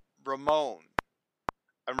Ramon,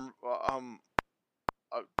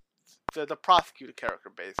 the prosecutor character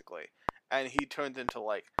basically, and he turns into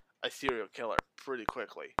like a serial killer pretty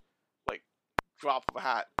quickly. drop of a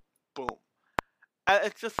hat, boom. And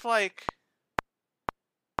it's just like,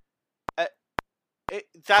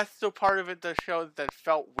 that's the part of it, the show, that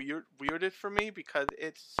felt weirdest for me, because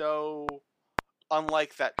it's so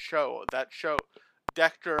unlike that show. That show,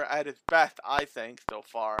 Dexter at its best, I think, so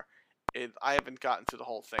far, is, I haven't gotten to the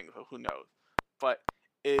whole thing, so who knows, but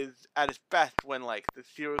is at its best when, like, the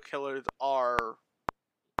serial killers are,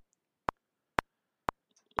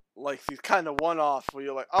 like, these kind of one-offs where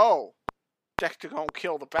you're like, oh, Dexter gonna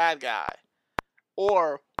kill the bad guy.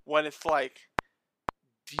 Or when it's, like,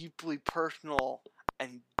 deeply personal,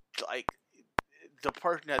 and, like, the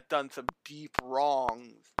person has done some deep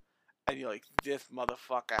wrongs, and you're like, this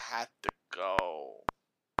motherfucker has to go.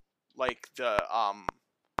 Like the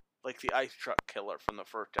ice truck killer from the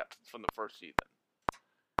first season.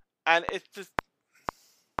 And it's just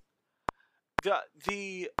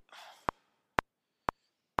these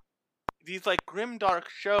like grimdark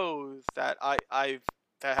shows that that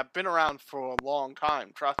have been around for a long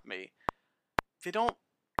time, trust me, they don't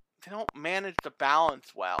manage the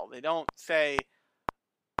balance well. They don't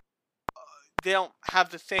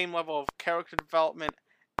have the same level of character development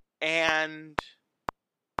and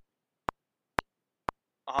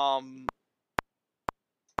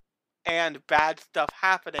bad stuff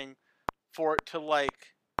happening for it to,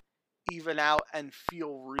 like, even out and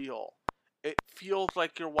feel real. It feels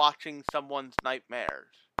like you're watching someone's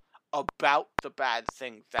nightmares about the bad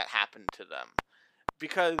things that happen to them.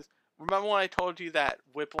 Because remember when I told you that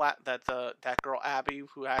that girl Abby,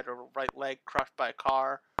 who had her right leg crushed by a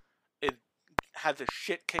car, has the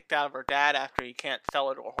shit kicked out of her dad after he can't sell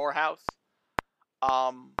her to a whorehouse?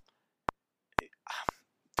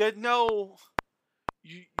 There's no...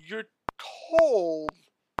 You're told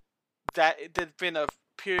that there's been a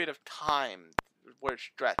period of time where it's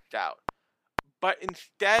stretched out. But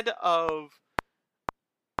instead of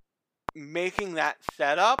making that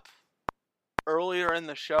setup earlier in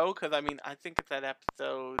the show, because I mean, I think it's at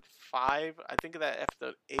episode 5, I think it's at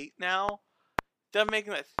episode 8 now, instead of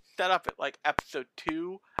making that setup at like episode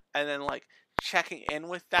 2, and then like checking in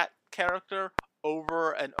with that character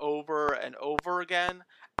over and over and over again,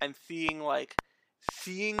 and seeing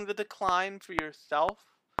the decline for yourself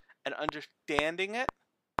and understanding it,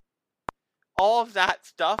 all of that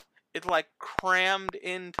stuff is like crammed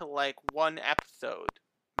into like one episode.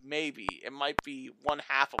 Maybe it might be one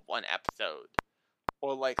half of one episode,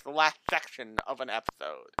 or like the last section of an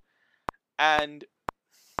episode. And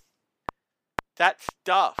that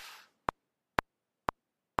stuff,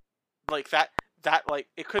 like that like,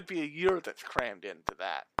 it could be a year that's crammed into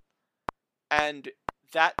that. And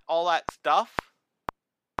all that stuff,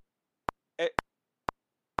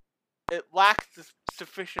 it lacks the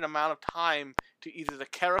sufficient amount of time to either the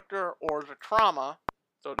character or the trauma,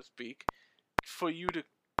 so to speak, for you to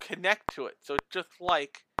connect to it. So it's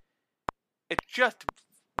just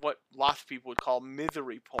what lots of people would call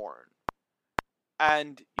misery porn.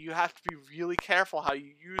 And you have to be really careful how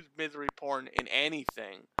you use misery porn in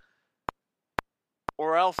anything,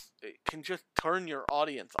 or else it can just turn your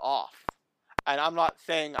audience off. And I'm not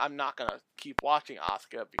saying I'm not gonna keep watching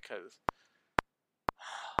Asuka, because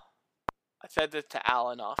I said this to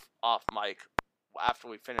Alan off mic after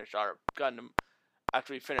we finished our Gundam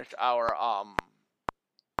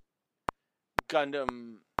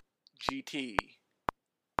GT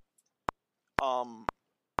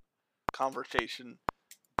conversation,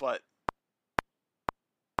 but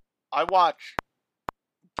I watch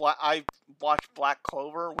Black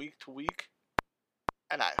Clover week to week,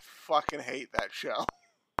 and I fucking hate that show.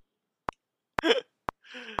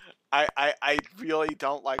 I really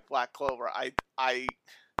don't like Black Clover.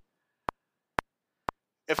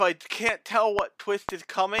 If I can't tell what twist is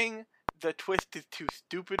coming, the twist is too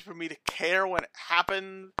stupid for me to care when it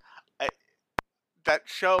happens. That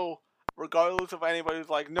show, regardless of anybody who's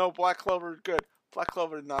like, no, Black Clover is good. Black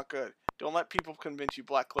Clover is not good. Don't let people convince you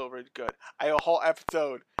Black Clover is good. I have a whole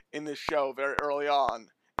episode in this show very early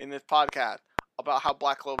on in this podcast about how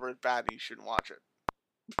Black Clover is bad and you shouldn't watch it.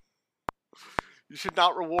 You should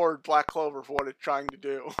not reward Black Clover for what it's trying to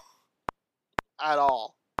do. At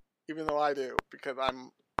all. Even though I do, because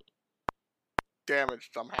I'm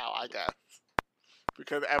damaged somehow, I guess.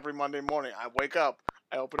 Because every Monday morning I wake up,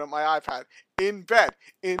 I open up my iPad, in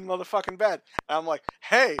motherfucking bed, and I'm like,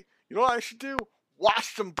 hey, you know what I should do?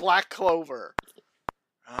 Watch some Black Clover.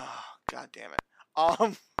 Oh, god damn it.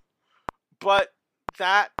 But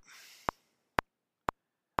that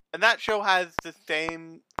show has the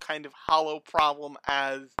same kind of hollow problem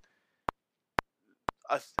as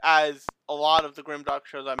a lot of the grimdark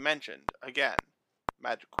shows I mentioned. Again,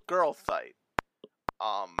 Magical Girl Site,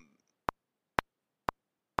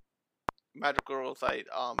 Magical Girl Site,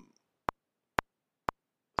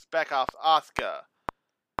 Spec Ops Asuka,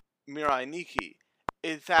 Mirai Nikki,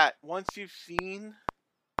 is that once you've seen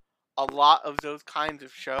a lot of those kinds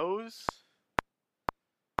of shows,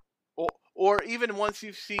 or even once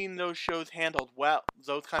you've seen those shows handled well,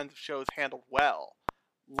 those kinds of shows handled well,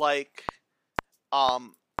 like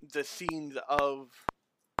um the scenes of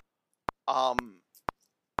um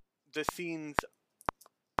the scenes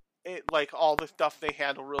like all the stuff they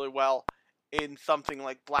handle really well in something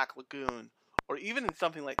like Black Lagoon, or even in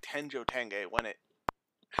something like Tenjo Tenge when it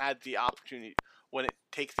had the opportunity, when it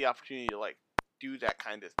takes the opportunity to like do that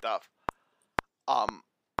kind of stuff. Um,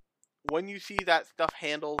 when you see that stuff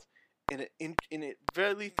handled in a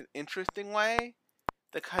very least an interesting way,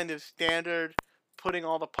 the kind of standard putting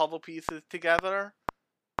all the puzzle pieces together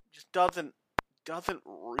just doesn't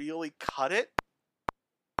really cut it,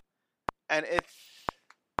 and it's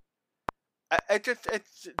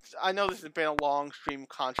I know this has been a long stream of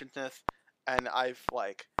consciousness, and I've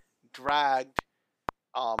like dragged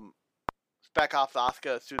um Spec Ops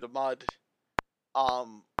Asuka through the mud,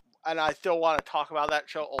 um and I still want to talk about that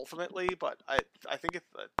show ultimately, but I think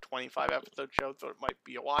it's a 25 episode show, so it might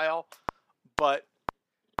be a while. But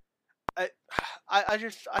I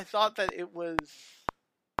I thought that it was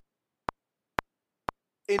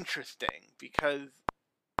interesting because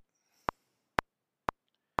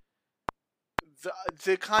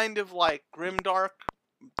the kind of like grimdark,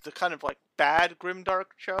 the kind of like bad grimdark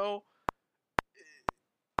show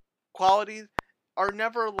qualities are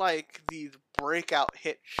never like these breakout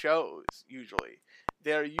hit shows. Usually,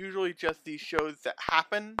 they're usually just these shows that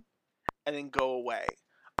happen and then go away.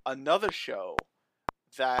 Another show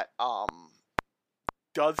that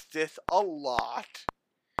does this a lot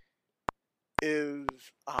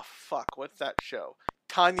is what's that show?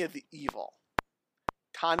 Tanya the Evil.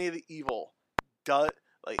 Tanya the Evil does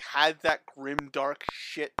like has that grim dark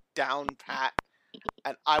shit down pat,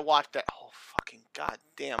 and I watched that whole fucking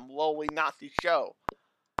goddamn lowly Nazi show,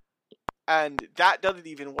 and that doesn't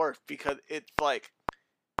even work because it's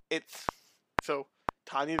so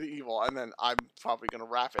Tanya the Evil, and then I'm probably gonna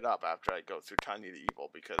wrap it up after I go through Tanya the Evil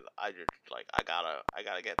because I just like I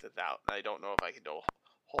gotta get this out, and I don't know if I can do a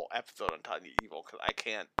whole episode on Tanya the Evil because I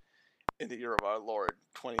can't in the year of our Lord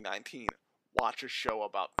 2019 watch a show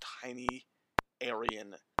about tiny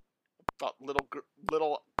Aryan about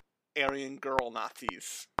little Aryan girl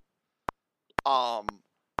Nazis. Um,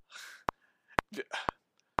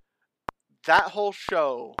 that whole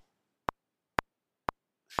show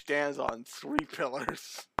stands on three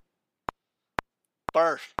pillars.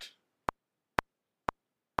 First,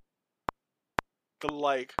 the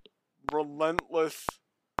like relentless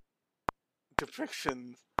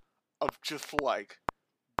depictions of just like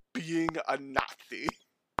being a Nazi,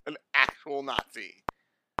 an actual Nazi.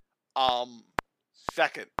 Um,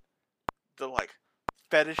 Second, the like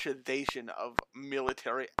fetishization of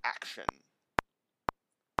military action.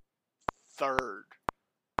 Third,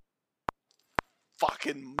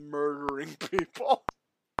 fucking murdering people.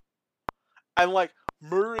 And like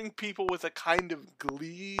murdering people with a kind of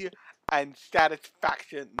glee and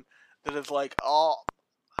satisfaction that is like,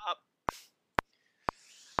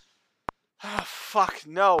 fuck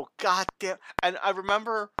no, goddamn. And I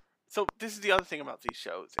remember, so this is the other thing about these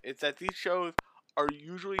shows, is that these shows are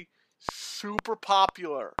usually super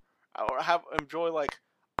popular or enjoy like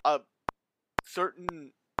a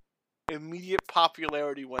certain immediate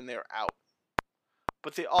popularity when they're out.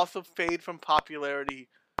 But they also fade from popularity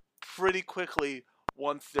pretty quickly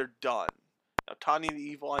once they're done. Now, Tanya the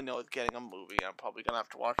Evil, I know is getting a movie. I'm probably gonna have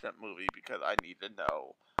to watch that movie because I need to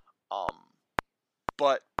know.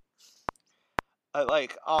 But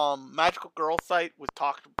Magical Girl Site was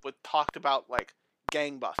talked about like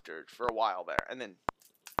gangbusters for a while there, and then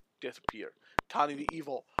disappeared. Tanya the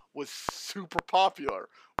Evil was super popular,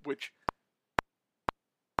 which,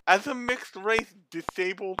 as a mixed race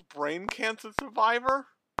disabled brain cancer survivor,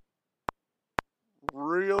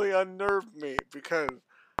 really unnerved me because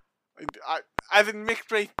as a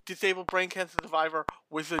mixed race disabled brain cancer survivor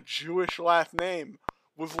with a Jewish last name,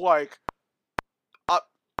 was like,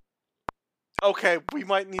 okay, we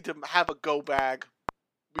might need to have a go bag.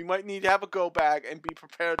 We might need to have a go bag and be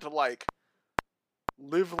prepared to like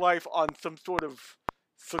live life on some sort of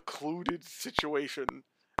secluded situation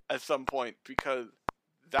at some point because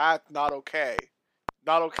that's not okay.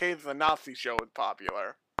 Not okay that the Nazi show is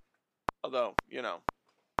popular. Although,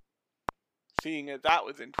 seeing as that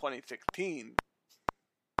was in 2016,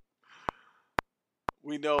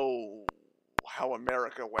 we know how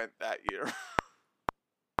America went that year.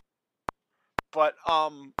 But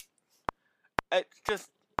it's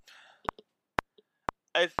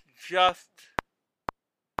just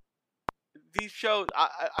these shows.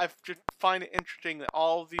 I just find it interesting that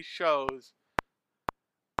all of these shows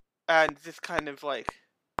and this kind of like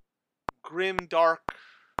grim, dark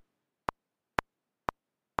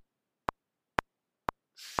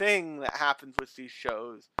thing that happens with these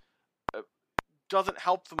shows doesn't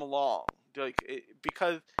help them along.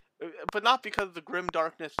 But not because of the grim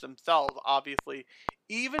darkness themselves. Obviously,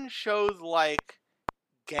 even shows like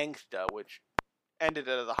Gangsta, which ended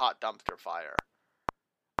as a hot dumpster fire,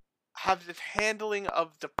 have this handling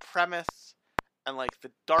of the premise and like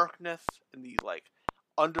the darkness and the like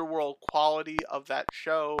underworld quality of that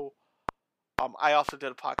show. I also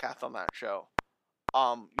did a podcast on that show.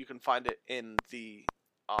 You can find it in the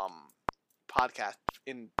podcast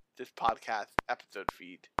in this podcast episode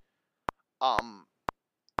feed.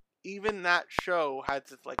 Even that show has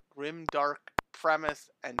this like grim dark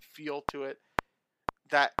premise and feel to it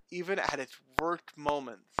that even at its worst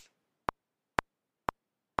moments,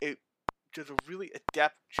 it does a really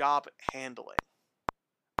adept job at handling.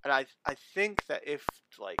 And I think that if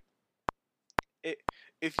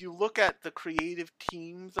you look at the creative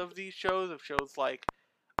teams of these shows, of shows like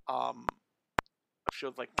Gangsta,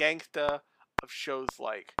 of shows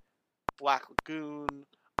like Black Lagoon,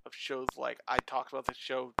 of shows like I talked about the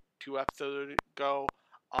show 2 episodes ago,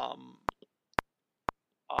 Hakata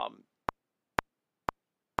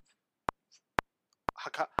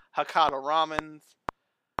Ramens,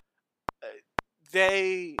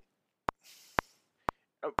 they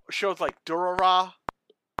shows like Durara.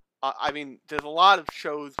 I mean, there's a lot of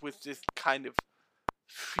shows with this kind of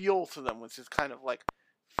feel to them, with this kind of like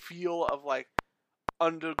feel of like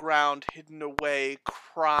underground, hidden away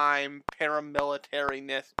crime,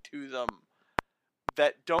 paramilitariness to them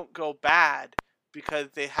that don't go bad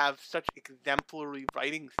because they have such exemplary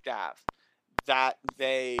writing staff that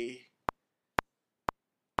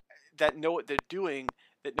know what they're doing,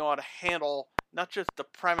 that know how to handle not just the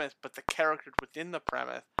premise but the characters within the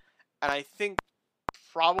premise. And I think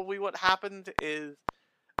probably what happens is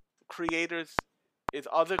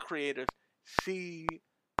other creators see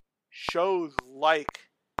shows like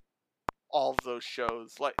all of those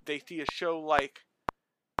shows. Like they see a show like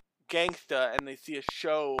Gangsta and they see a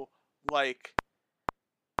show like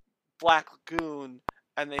Black Lagoon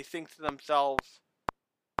and they think to themselves,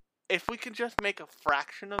 if we can just make a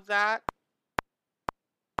fraction of that,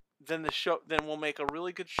 then we'll make a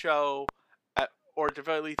really good show, or at the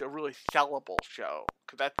very least a really sellable show.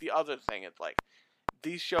 Because that's the other thing. It's like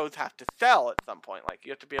these shows have to sell at some point. Like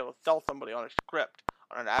you have to be able to sell somebody on a script,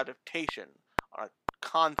 on an adaptation, on a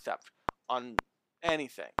concept, on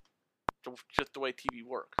anything. It's just the way TV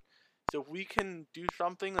works. So if we can do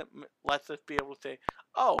something that lets us be able to say,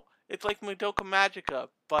 oh, it's like Madoka Magica,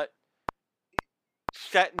 but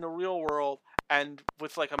set in the real world and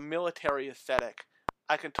with like a military aesthetic,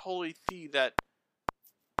 I can totally see that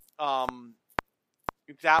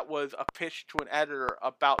that was a pitch to an editor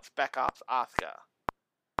about Spec Ops Asuka.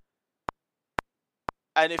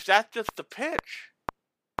 And if that's just the pitch,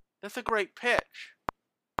 that's a great pitch.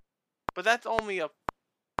 But that's only a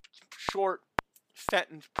short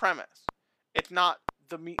sentence premise. It's not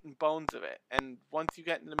the meat and bones of it. And once you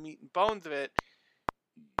get into the meat and bones of it,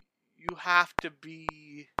 you have to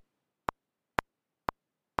be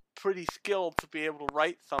pretty skilled to be able to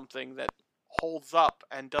write something that holds up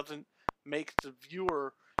and doesn't make the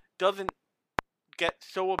viewer, doesn't get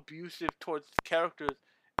so abusive towards the characters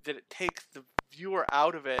that it takes the viewer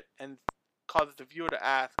out of it and causes the viewer to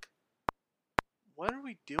ask, what are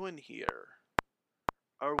we doing here?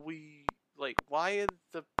 Are we, like, why is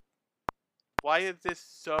this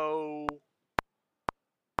so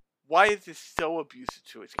abusive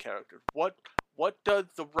to its characters? What does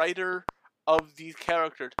the writer of these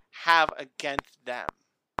characters have against them?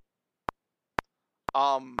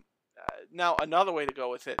 Now another way to go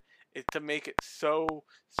with it is to make it so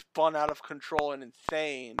spun out of control and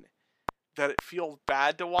insane that it feels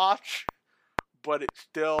bad to watch, but it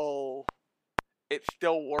still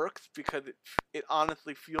works because it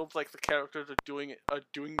honestly feels like the characters are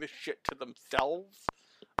doing this shit to themselves.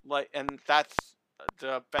 Like, and that's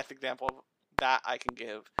the best example of that I can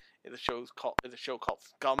give is a show called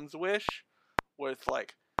Scum's Wish, where it's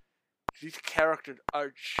like these characters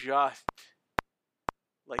are just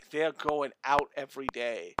like, they're going out every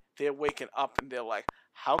day. They're waking up and they're like,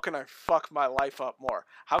 how can I fuck my life up more?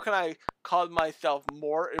 How can I cause myself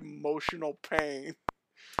more emotional pain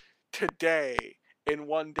today in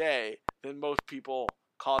one day than most people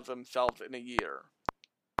cause themselves in a year?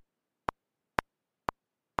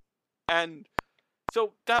 And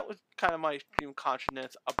so that was kind of my stream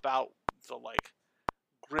consciousness about the like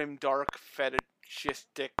grim dark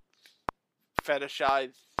fetishistic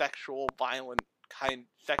fetishized sexual violence kind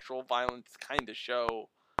of show.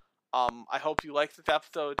 I hope you liked this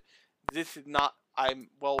episode. This is not, I'm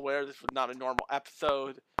well aware this was not a normal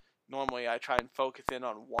episode. Normally I try and focus in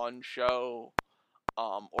on one show,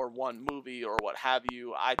 or one movie or what have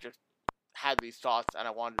you. I just had these thoughts and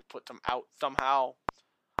I wanted to put them out somehow.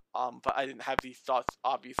 But I didn't have these thoughts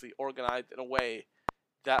obviously organized in a way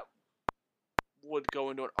that would go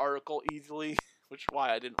into an article easily, which is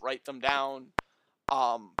why I didn't write them down.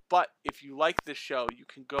 But if you like this show, you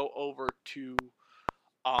can go over to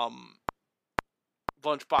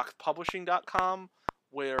lunchboxpublishing.com,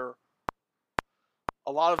 where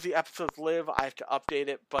a lot of the episodes live. I have to update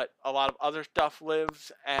it, but a lot of other stuff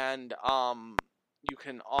lives, and you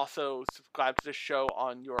can also subscribe to the show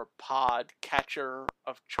on your pod catcher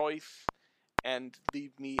of choice and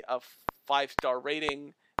leave me a 5-star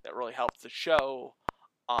rating. That really helps the show.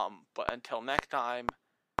 But until next time,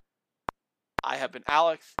 I have been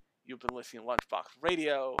Alex. You've been listening to Lunchbox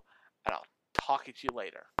Radio, and I'll talk at you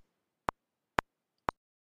later.